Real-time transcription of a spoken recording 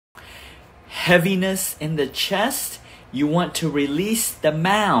heaviness in the chest, you want to release the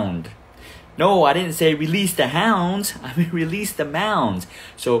mound. No, I didn't say release the hounds. I mean release the mounds.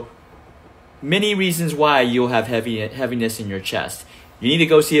 So many reasons why you'll have heaviness in your chest. You need to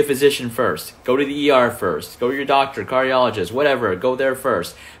go see a physician first. Go to the ER first. Go to your doctor, cardiologist, whatever. Go there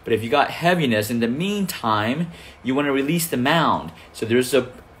first. But if you got heaviness, in the meantime, you want to release the mound. So there's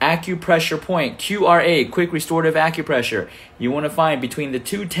a acupressure point, QRA, quick restorative acupressure. You want to find between the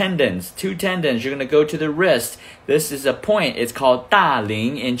two tendons. You're going to go to the wrist. This is a point. It's called 大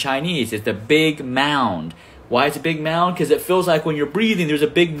陵 in Chinese. It's the big mound. Why it's a big mound? Because it feels like when you're breathing, there's a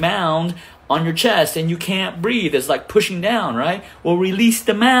big mound on your chest and you can't breathe. It's like pushing down, right? Well, release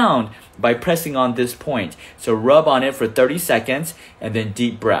the mound by pressing on this point. So rub on it for 30 seconds and then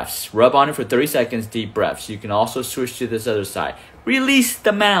deep breaths. Rub on it for 30 seconds, deep breaths. You can also switch to this other side. Release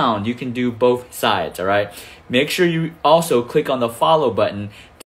the mound. You can do both sides, all right? Make sure you also click on the follow button